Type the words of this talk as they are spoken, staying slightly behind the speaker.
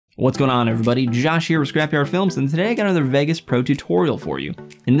What's going on, everybody? Josh here with Scrapyard Films, and today I got another Vegas Pro tutorial for you.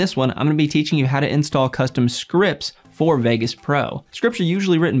 In this one, I'm going to be teaching you how to install custom scripts for Vegas Pro. Scripts are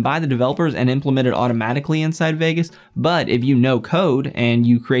usually written by the developers and implemented automatically inside Vegas, but if you know code and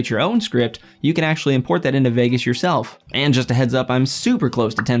you create your own script, you can actually import that into Vegas yourself. And just a heads up, I'm super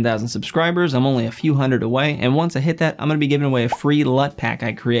close to 10,000 subscribers. I'm only a few hundred away, and once I hit that, I'm going to be giving away a free LUT pack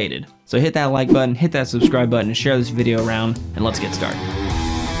I created. So hit that like button, hit that subscribe button, and share this video around, and let's get started.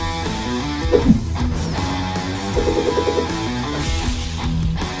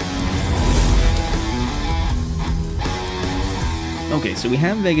 Okay, so we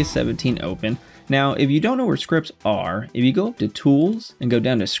have Vegas 17 open. Now, if you don't know where scripts are, if you go up to Tools and go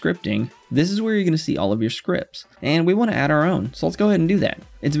down to Scripting, this is where you're going to see all of your scripts. And we want to add our own, so let's go ahead and do that.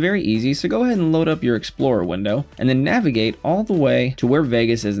 It's very easy, so go ahead and load up your Explorer window and then navigate all the way to where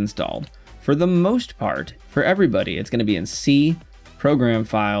Vegas is installed. For the most part, for everybody, it's going to be in C, Program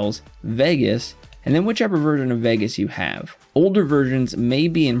Files, Vegas, and then whichever version of Vegas you have. Older versions may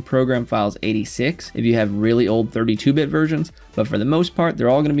be in Program Files 86 if you have really old 32-bit versions, but for the most part, they're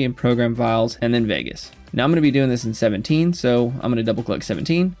all going to be in Program Files and then Vegas. Now I'm going to be doing this in 17, so I'm going to double-click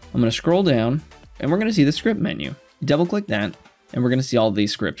 17. I'm going to scroll down, and we're going to see the script menu. Double-click that, and we're going to see all of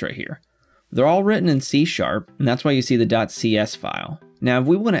these scripts right here. They're all written in C#, and that's why you see the .cs file. Now, if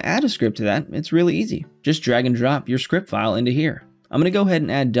we want to add a script to that, it's really easy. Just drag and drop your script file into here. I'm going to go ahead and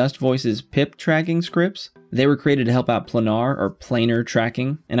add Dust Voice's pip tracking scripts. They were created to help out planar or planar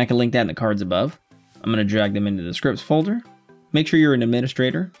tracking, and I can link that in the cards above. I'm going to drag them into the scripts folder. Make sure you're an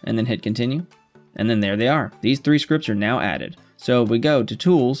administrator, and then hit continue. And then there they are. These three scripts are now added. So if we go to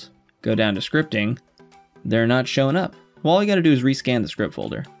Tools, go down to Scripting, they're not showing up. Well, all you got to do is rescan the script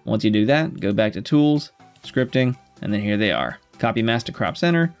folder. Once you do that, go back to Tools, Scripting, and then here they are. Copy Mask to Crop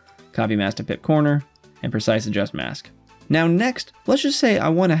Center, Copy Mask to Pip Corner, and Precise Adjust Mask. Now next, let's just say I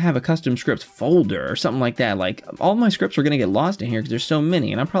want to have a custom scripts folder or something like that. Like, all my scripts are going to get lost in here because there's so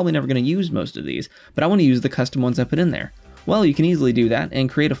many, and I'm probably never going to use most of these, but I want to use the custom ones I put in there. Well, you can easily do that and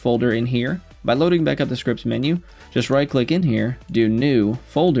create a folder in here by loading back up the scripts menu. Just right click in here, do New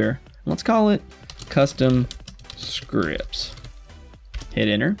Folder, and let's call it Custom Scripts. Hit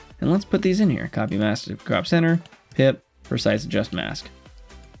Enter, and let's put these in here. Copy Mask to Crop Center, Pip, Precise Adjust Mask.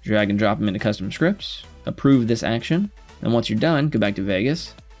 Drag and drop them into Custom Scripts. Approve this action. And once you're done, go back to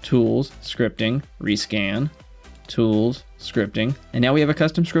Vegas, Tools, Scripting, Rescan, Tools, Scripting, and now we have a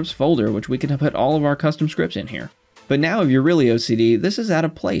custom scripts folder, which we can put all of our custom scripts in here. But now if you're really OCD, this is out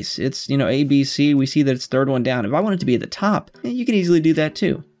of place. It's, A, B, C, we see that it's third one down. If I want it to be at the top, you can easily do that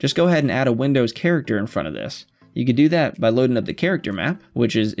too. Just go ahead and add a Windows character in front of this. You could do that by loading up the character map,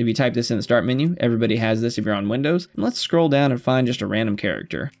 which is, if you type this in the start menu, everybody has this if you're on Windows. And let's scroll down and find just a random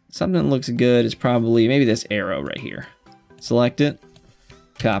character. Something that looks good is probably maybe this arrow right here. Select it,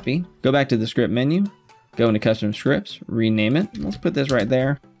 copy, go back to the script menu, go into custom scripts, rename it. Let's put this right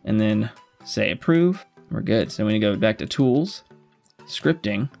there and then say approve. We're good. So when you go back to Tools,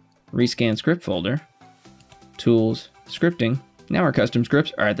 Scripting, rescan script folder, Tools, Scripting. Now our custom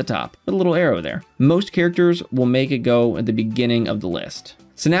scripts are at the top with a little arrow there. Most characters will make it go at the beginning of the list.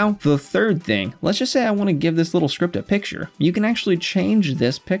 So now for the third thing, let's just say I want to give this little script a picture. You can actually change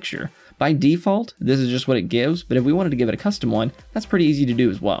this picture. By default, this is just what it gives, but if we wanted to give it a custom one, that's pretty easy to do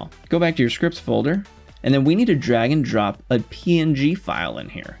as well. Go back to your scripts folder, and then we need to drag and drop a PNG file in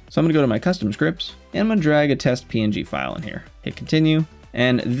here. So I'm gonna go to my custom scripts, and I'm gonna drag a test PNG file in here. Hit continue,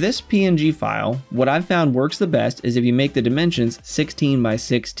 and this PNG file, what I've found works the best is if you make the dimensions 16 by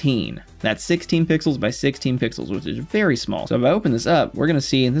 16. That's 16 pixels by 16 pixels, which is very small. So if I open this up, we're gonna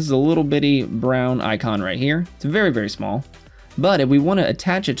see this is a little bitty brown icon right here. It's very, very small. But if we want to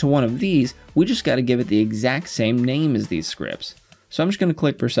attach it to one of these, we just got to give it the exact same name as these scripts. So I'm just going to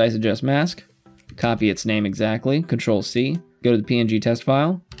click Precise Adjust Mask, copy its name exactly, Control C, go to the PNG test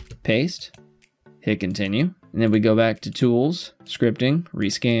file, paste, hit continue, and then we go back to Tools, Scripting,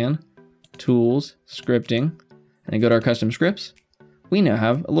 Rescan, Tools, Scripting, and then go to our custom scripts. We now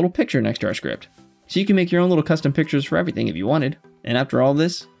have a little picture next to our script. So you can make your own little custom pictures for everything if you wanted. And after all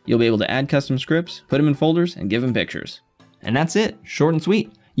this, you'll be able to add custom scripts, put them in folders, and give them pictures. And that's it, short and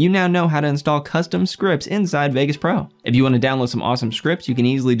sweet. You now know how to install custom scripts inside Vegas Pro. If you want to download some awesome scripts, you can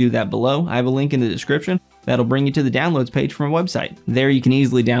easily do that below. I have a link in the description that'll bring you to the downloads page from my website. There you can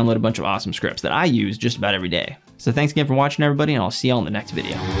easily download a bunch of awesome scripts that I use just about every day. So thanks again for watching, everybody, and I'll see y'all in the next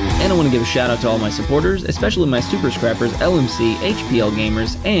video. And I want to give a shout out to all my supporters, especially my super scrappers, LMC, HPL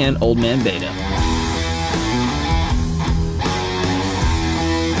Gamers, and Old Man Beta.